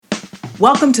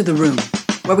Welcome to The Room,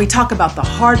 where we talk about the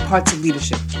hard parts of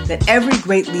leadership that every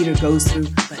great leader goes through,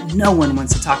 but no one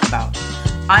wants to talk about.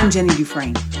 I'm Jenny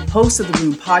Dufresne, host of The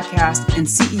Room podcast and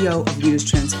CEO of Leaders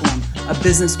Transform, a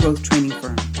business growth training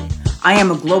firm. I am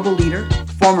a global leader,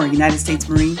 former United States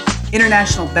Marine,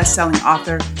 international best-selling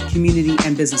author, community,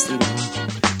 and business leader.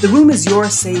 The Room is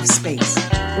your safe space.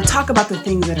 We'll talk about the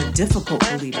things that are difficult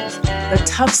for leaders, the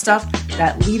tough stuff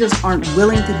that leaders aren't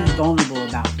willing to be vulnerable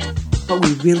about, but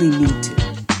we really need to.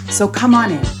 So come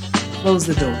on in, close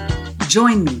the door,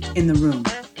 join me in the room.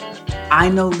 I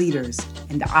know leaders,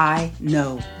 and I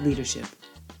know leadership.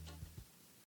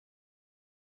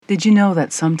 Did you know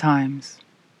that sometimes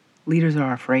leaders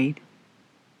are afraid?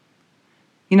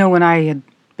 You know, when I had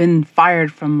been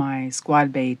fired from my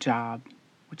squad bay job,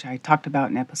 which I talked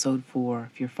about in episode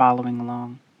 4, if you're following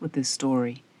along with this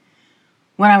story.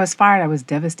 When I was fired, I was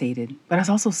devastated, but I was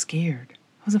also scared.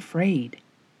 I was afraid.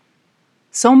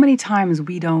 So many times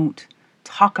we don't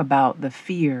talk about the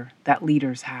fear that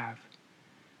leaders have.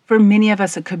 For many of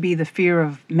us, it could be the fear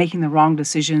of making the wrong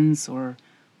decisions, or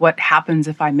what happens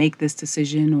if I make this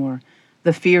decision, or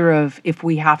the fear of if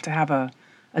we have to have a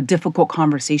difficult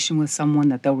conversation with someone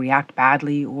that they'll react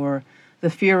badly, or the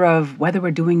fear of whether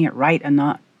we're doing it right or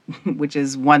not, which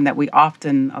is one that we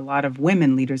often, a lot of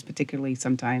women leaders particularly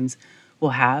sometimes,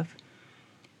 will have.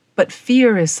 But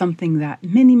fear is something that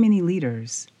many, many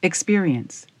leaders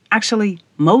experience. Actually,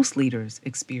 most leaders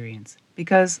experience,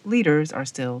 because leaders are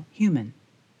still human.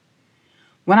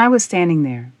 When I was standing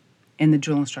there in the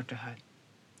drill instructor hut,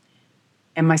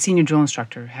 and my senior drill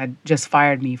instructor had just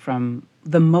fired me from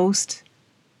the most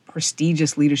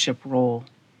prestigious leadership role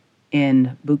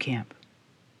in boot camp.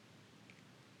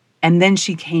 And then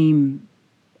she came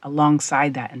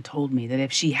alongside that and told me that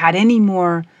if she had any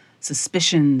more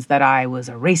suspicions that I was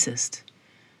a racist,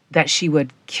 that she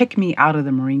would kick me out of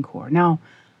the Marine Corps. Now,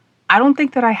 I don't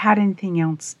think that I had anything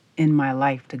else in my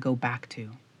life to go back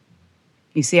to.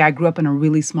 You see, I grew up in a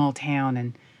really small town,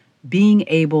 and being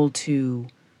able to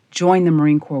join the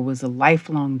Marine Corps was a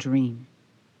lifelong dream.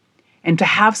 And to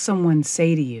have someone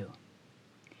say to you,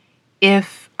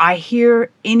 if I hear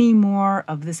any more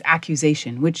of this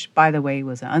accusation, which, by the way,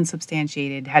 was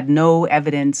unsubstantiated, had no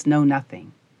evidence, no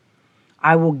nothing,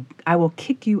 I will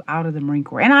kick you out of the Marine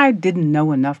Corps. And I didn't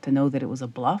know enough to know that it was a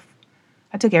bluff.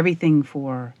 I took everything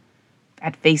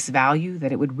at face value,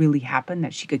 that it would really happen,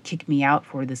 that she could kick me out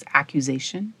for this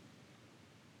accusation.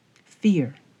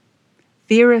 Fear.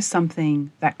 Fear is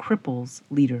something that cripples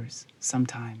leaders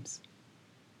sometimes.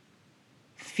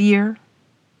 Fear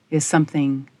is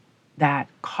something that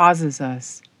causes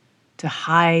us to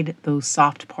hide those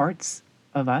soft parts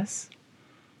of us.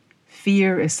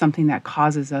 Fear is something that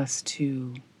causes us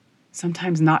to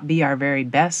sometimes not be our very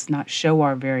best, not show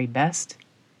our very best.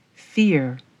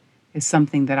 Fear is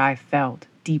something that I felt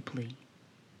deeply.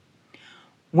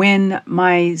 When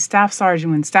Staff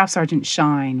Sergeant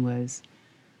Shine was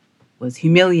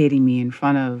humiliating me in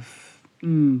front of,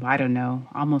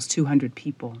 almost 200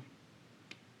 people,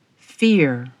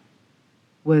 fear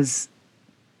was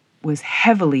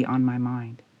heavily on my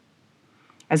mind.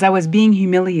 As I was being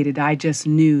humiliated, I just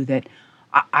knew that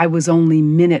I was only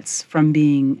minutes from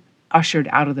being ushered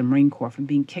out of the Marine Corps, from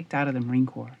being kicked out of the Marine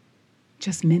Corps.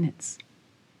 Just minutes.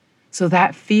 So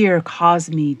that fear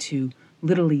caused me to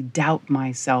literally doubt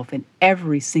myself in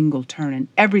every single turn and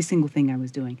every single thing I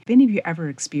was doing. Have any of you ever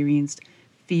experienced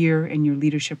fear in your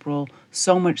leadership role,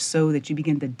 so much so that you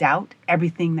begin to doubt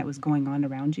everything that was going on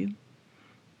around you?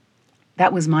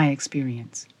 That was my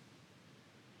experience.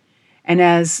 And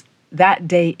as that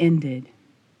day ended,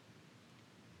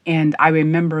 and I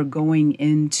remember going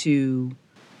into,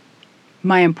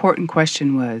 my important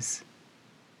question was,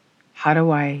 what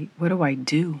do I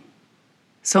do?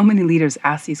 So many leaders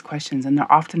ask these questions, and they're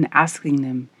often asking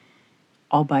them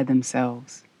all by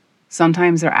themselves.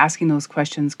 Sometimes they're asking those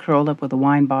questions curled up with a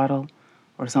wine bottle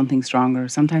or something stronger.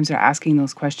 Sometimes they're asking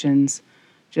those questions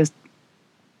just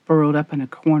burrowed up in a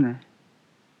corner.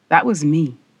 That was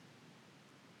me.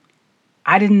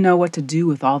 I didn't know what to do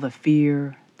with all the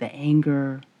fear, the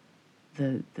anger,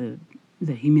 the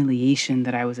humiliation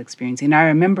that I was experiencing. And I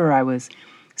remember I was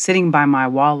sitting by my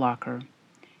wall locker,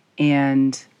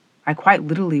 and I quite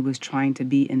literally was trying to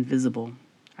be invisible.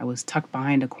 I was tucked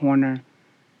behind a corner,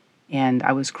 and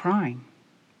I was crying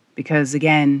because,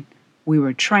 again, we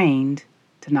were trained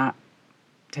to not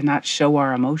show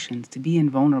our emotions, to be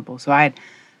invulnerable. So I had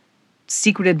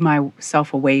secreted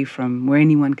myself away from where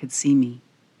anyone could see me.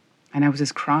 And I was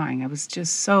just crying. I was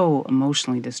just so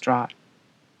emotionally distraught.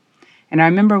 And I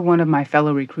remember one of my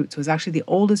fellow recruits was actually the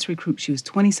oldest recruit. She was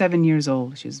 27 years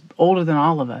old. She was older than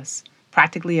all of us,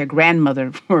 practically a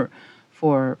grandmother for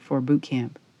for boot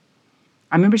camp.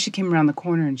 I remember she came around the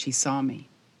corner and she saw me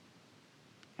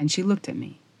and she looked at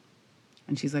me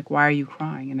and she's like, "Why are you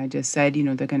crying?" And I just said,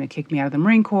 "They're going to kick me out of the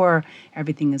Marine Corps.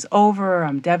 Everything is over.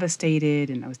 I'm devastated."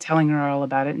 And I was telling her all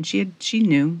about it, and she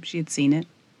knew, she had seen it.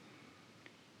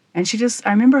 And I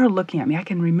remember her looking at me. I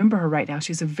can remember her right now.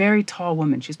 She's a very tall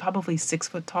woman. She's probably 6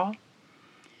 foot tall.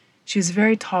 She was a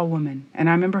very tall woman. And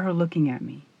I remember her looking at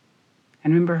me. I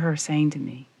remember her saying to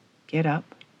me, "Get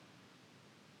up,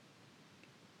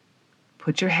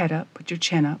 put your head up, put your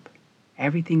chin up.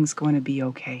 Everything's going to be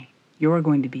okay. You're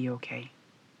going to be okay."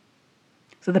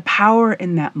 So the power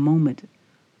in that moment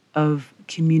of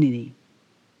community,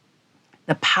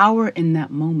 the power in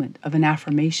that moment of an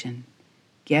affirmation,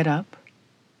 get up,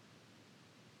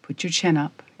 put your chin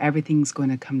up, everything's going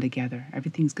to come together.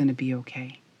 Everything's going to be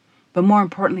okay. But more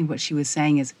importantly, what she was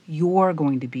saying is, you're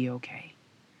going to be okay.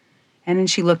 And then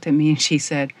she looked at me and she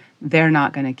said, "They're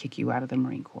not going to kick you out of the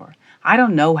Marine Corps." I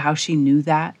don't know how she knew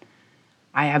that.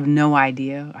 I have no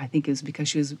idea. I think it's because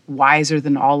she was wiser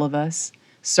than all of us,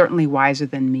 certainly wiser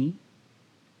than me.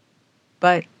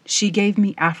 But she gave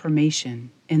me affirmation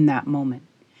in that moment.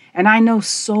 And I know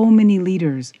so many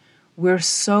leaders,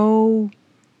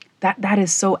 that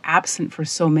is so absent for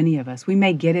so many of us. We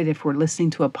may get it if we're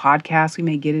listening to a podcast. We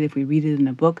may get it if we read it in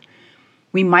a book.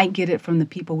 We might get it from the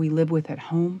people we live with at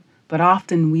home. But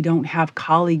often we don't have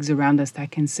colleagues around us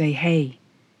that can say, "Hey,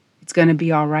 it's going to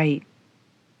be all right.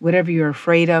 Whatever you're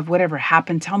afraid of, whatever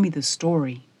happened, tell me the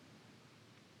story.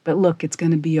 But look, it's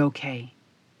going to be okay.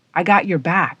 I got your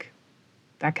back."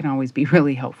 That can always be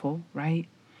really helpful, right?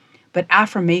 But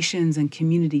affirmations and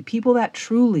community, people that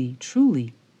truly,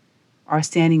 truly are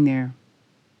standing there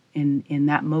in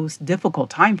that most difficult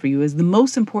time for you, is the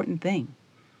most important thing.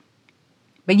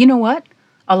 But you know what?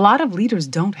 A lot of leaders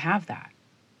don't have that.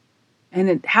 And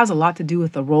it has a lot to do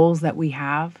with the roles that we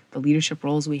have, the leadership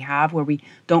roles we have, where we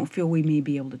don't feel we may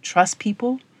be able to trust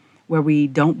people, where we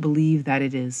don't believe that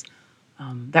it is,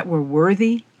 that we're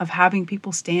worthy of having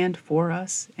people stand for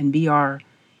us and be our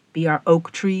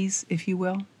oak trees, if you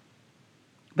will.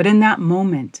 But in that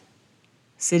moment,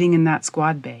 sitting in that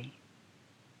squad bay,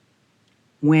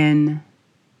 when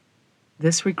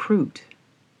this recruit,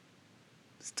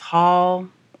 this tall,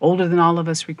 older than all of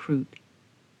us recruit,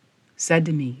 said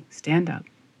to me, "Stand up."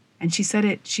 And she said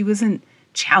it, she wasn't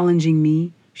challenging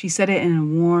me. She said it in a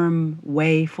warm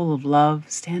way, full of love.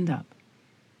 "Stand up.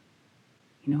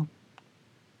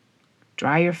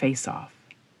 Dry your face off.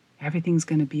 Everything's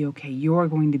going to be okay. You're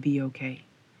going to be okay."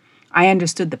 I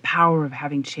understood the power of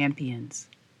having champions.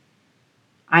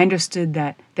 I understood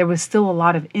that there was still a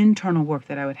lot of internal work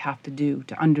that I would have to do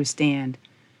to understand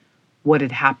what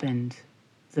had happened,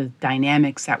 the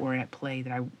dynamics that were at play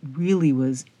that I really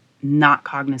was not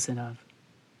cognizant of.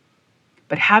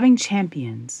 But having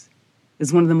champions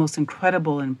is one of the most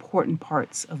incredible and important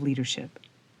parts of leadership.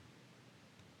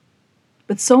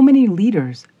 But so many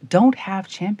leaders don't have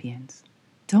champions,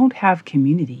 don't have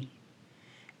community.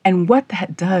 And what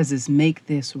that does is make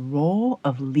this role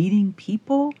of leading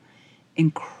people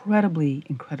incredibly,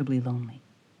 incredibly lonely.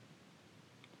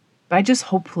 But I just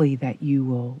hopefully that you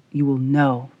will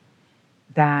know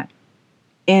that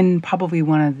in probably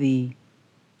one of the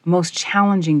most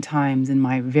challenging times in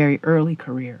my very early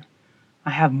career,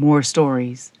 I have more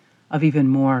stories of even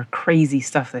more crazy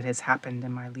stuff that has happened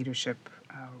in my leadership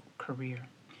career.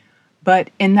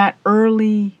 But in that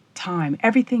early time,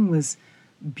 everything was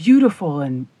beautiful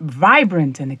and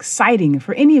vibrant and exciting. And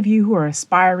for any of you who are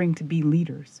aspiring to be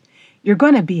leaders, you're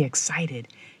going to be excited.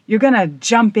 You're going to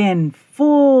jump in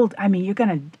you're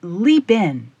going to leap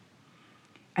in.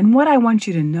 And what I want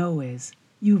you to know is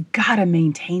you've got to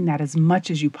maintain that as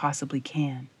much as you possibly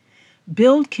can.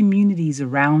 Build communities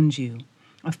around you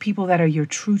of people that are your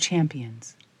true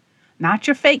champions. Not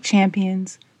your fake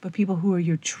champions, but people who are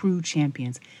your true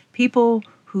champions. People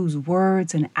whose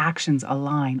words and actions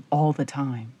align all the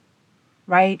time,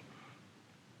 right?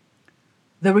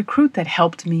 The recruit that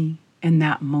helped me in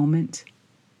that moment,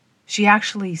 she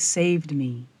actually saved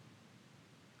me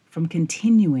from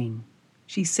continuing.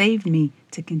 She saved me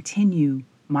to continue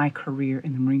my career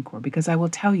in the Marine Corps, because I will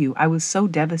tell you, I was so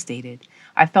devastated.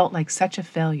 I felt like such a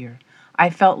failure. I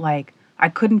felt like I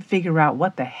couldn't figure out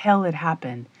what the hell had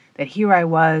happened, that here I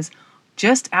was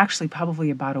just actually probably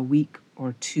about a week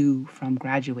or two from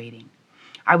graduating.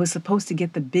 I was supposed to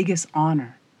get the biggest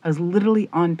honor. I was literally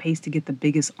on pace to get the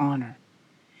biggest honor.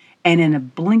 And in a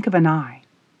blink of an eye,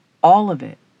 all of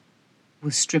it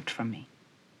was stripped from me.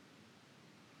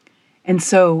 And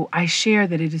so I share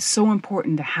that it is so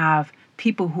important to have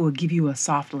people who will give you a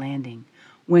soft landing.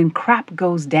 When crap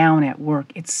goes down at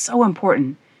work, it's so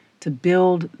important to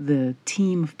build the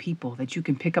team of people that you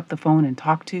can pick up the phone and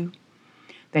talk to,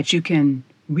 that you can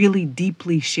really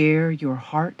deeply share your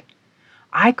heart.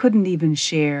 I couldn't even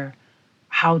share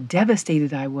how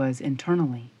devastated I was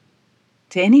internally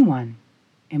to anyone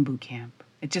in boot camp.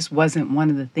 It just wasn't one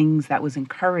of the things that was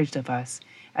encouraged of us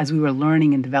as we were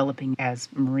learning and developing as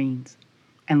Marines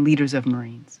and leaders of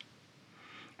Marines.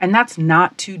 And that's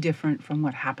not too different from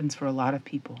what happens for a lot of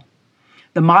people.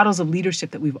 The models of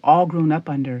leadership that we've all grown up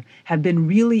under have been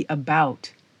really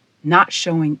about not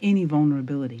showing any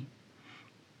vulnerability,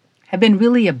 have been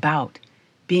really about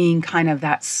being kind of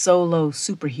that solo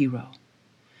superhero.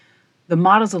 The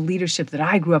models of leadership that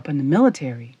I grew up in the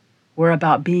military were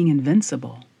about being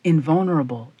invincible,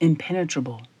 invulnerable,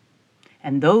 impenetrable.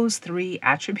 And those three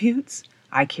attributes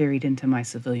I carried into my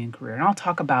civilian career. And I'll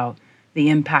talk about the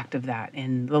impact of that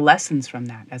and the lessons from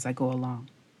that as I go along.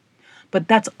 But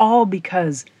that's all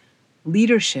because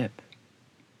leadership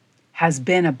has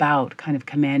been about kind of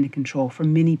command and control for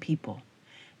many people.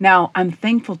 Now, I'm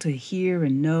thankful to hear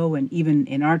and know, and even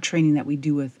in our training that we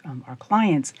do with our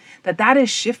clients, that is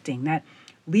shifting, that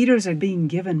leaders are being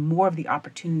given more of the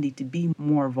opportunity to be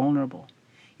more vulnerable.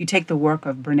 You take the work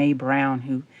of Brené Brown,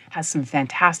 who has some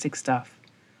fantastic stuff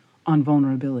on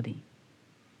vulnerability.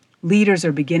 Leaders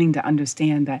are beginning to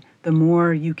understand that the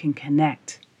more you can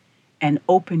connect and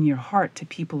open your heart to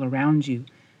people around you,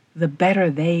 the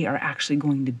better they are actually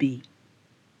going to be.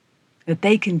 That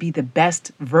they can be the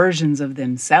best versions of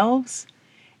themselves,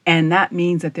 and that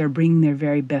means that they're bringing their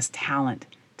very best talent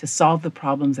to solve the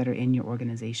problems that are in your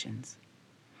organizations.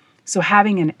 So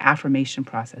having an affirmation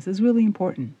process is really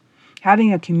important.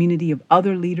 Having a community of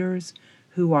other leaders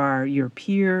who are your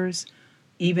peers,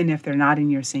 even if they're not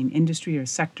in your same industry or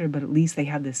sector, but at least they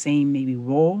have the same maybe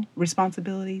role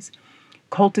responsibilities,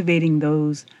 cultivating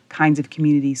those kinds of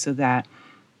communities so that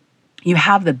you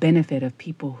have the benefit of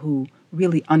people who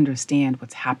really understand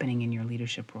what's happening in your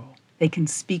leadership role. They can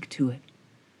speak to it.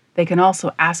 They can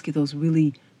also ask you those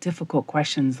really difficult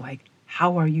questions like,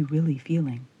 how are you really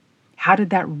feeling? How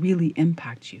did that really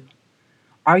impact you?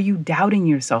 Are you doubting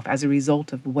yourself as a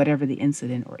result of whatever the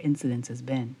incident or incidents has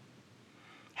been?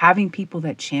 Having people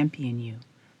that champion you.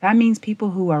 That means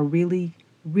people who are really,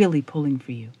 really pulling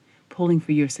for you, pulling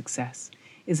for your success,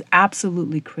 is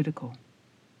absolutely critical.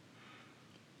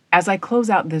 As I close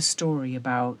out this story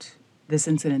about this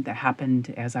incident that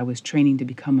happened as I was training to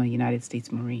become a United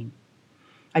States Marine,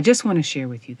 I just want to share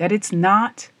with you that it's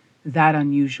not that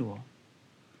unusual.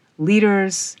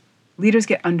 Leaders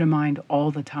get undermined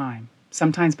all the time,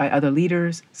 sometimes by other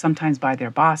leaders, sometimes by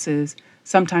their bosses,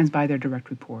 sometimes by their direct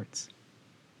reports.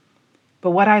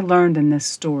 But what I learned in this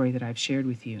story that I've shared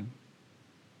with you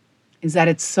is that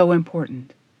it's so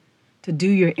important to do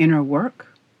your inner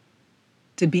work,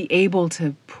 to be able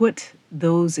to put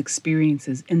those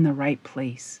experiences in the right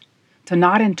place, to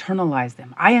not internalize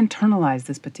them. I internalized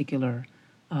this particular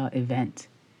event,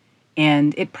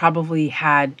 and it probably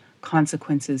had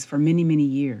consequences for many, many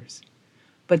years.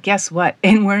 But guess what?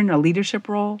 And we're in a leadership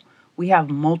role, we have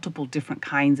multiple different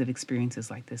kinds of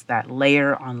experiences like this, that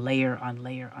layer on layer on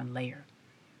layer on layer.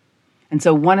 And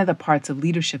so one of the parts of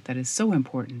leadership that is so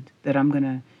important that I'm going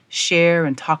to share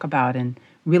and talk about and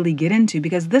really get into,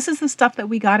 because this is the stuff that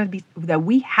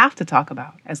we have to talk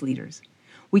about as leaders.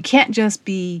 We can't just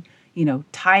be,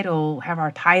 have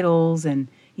our titles and,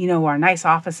 our nice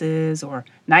offices or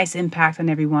nice impact on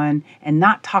everyone and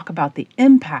not talk about the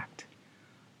impact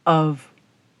of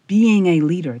being a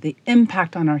leader, the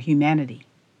impact on our humanity,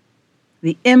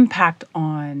 the impact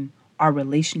on our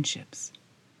relationships,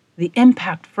 the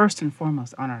impact first and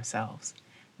foremost on ourselves.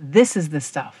 This is the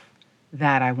stuff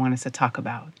that I want us to talk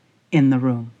about in the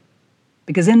room.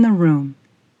 Because in the room,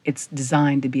 it's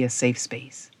designed to be a safe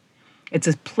space. It's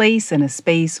a place and a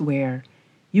space where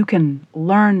you can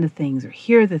learn the things or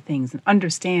hear the things and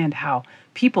understand how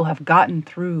people have gotten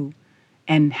through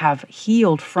and have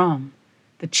healed from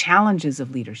the challenges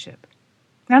of leadership.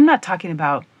 Now, I'm not talking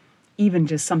about even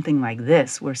just something like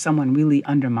this where someone really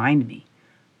undermined me,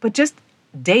 but just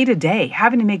day to day,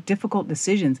 having to make difficult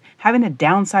decisions, having to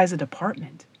downsize a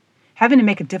department, having to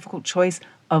make a difficult choice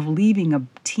of leaving a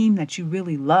team that you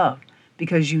really love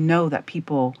because you know that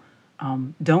people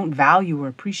don't value or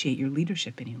appreciate your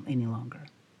leadership any longer.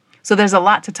 So there's a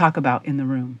lot to talk about in the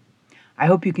room. I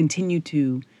hope you continue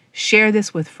to share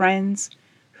this with friends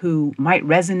who might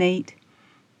resonate.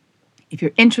 If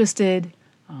you're interested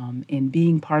in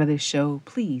being part of this show,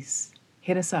 please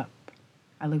hit us up.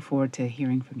 I look forward to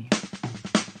hearing from you.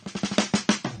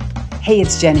 Hey,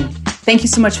 it's Jenny. Thank you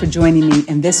so much for joining me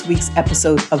in this week's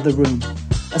episode of The Room,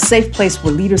 a safe place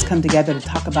where leaders come together to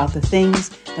talk about the things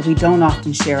that we don't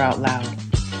often share out loud.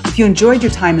 If you enjoyed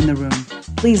your time in the room,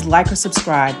 please like or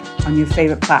subscribe on your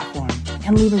favorite platform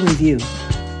and leave a review.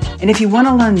 And if you want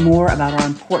to learn more about our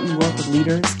important work with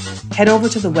leaders, head over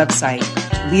to the website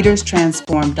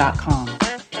leaderstransform.com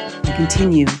and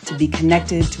continue to be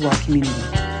connected to our community.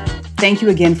 Thank you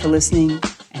again for listening,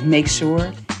 and make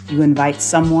sure you invite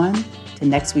someone to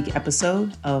next week's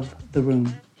episode of The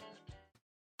Room.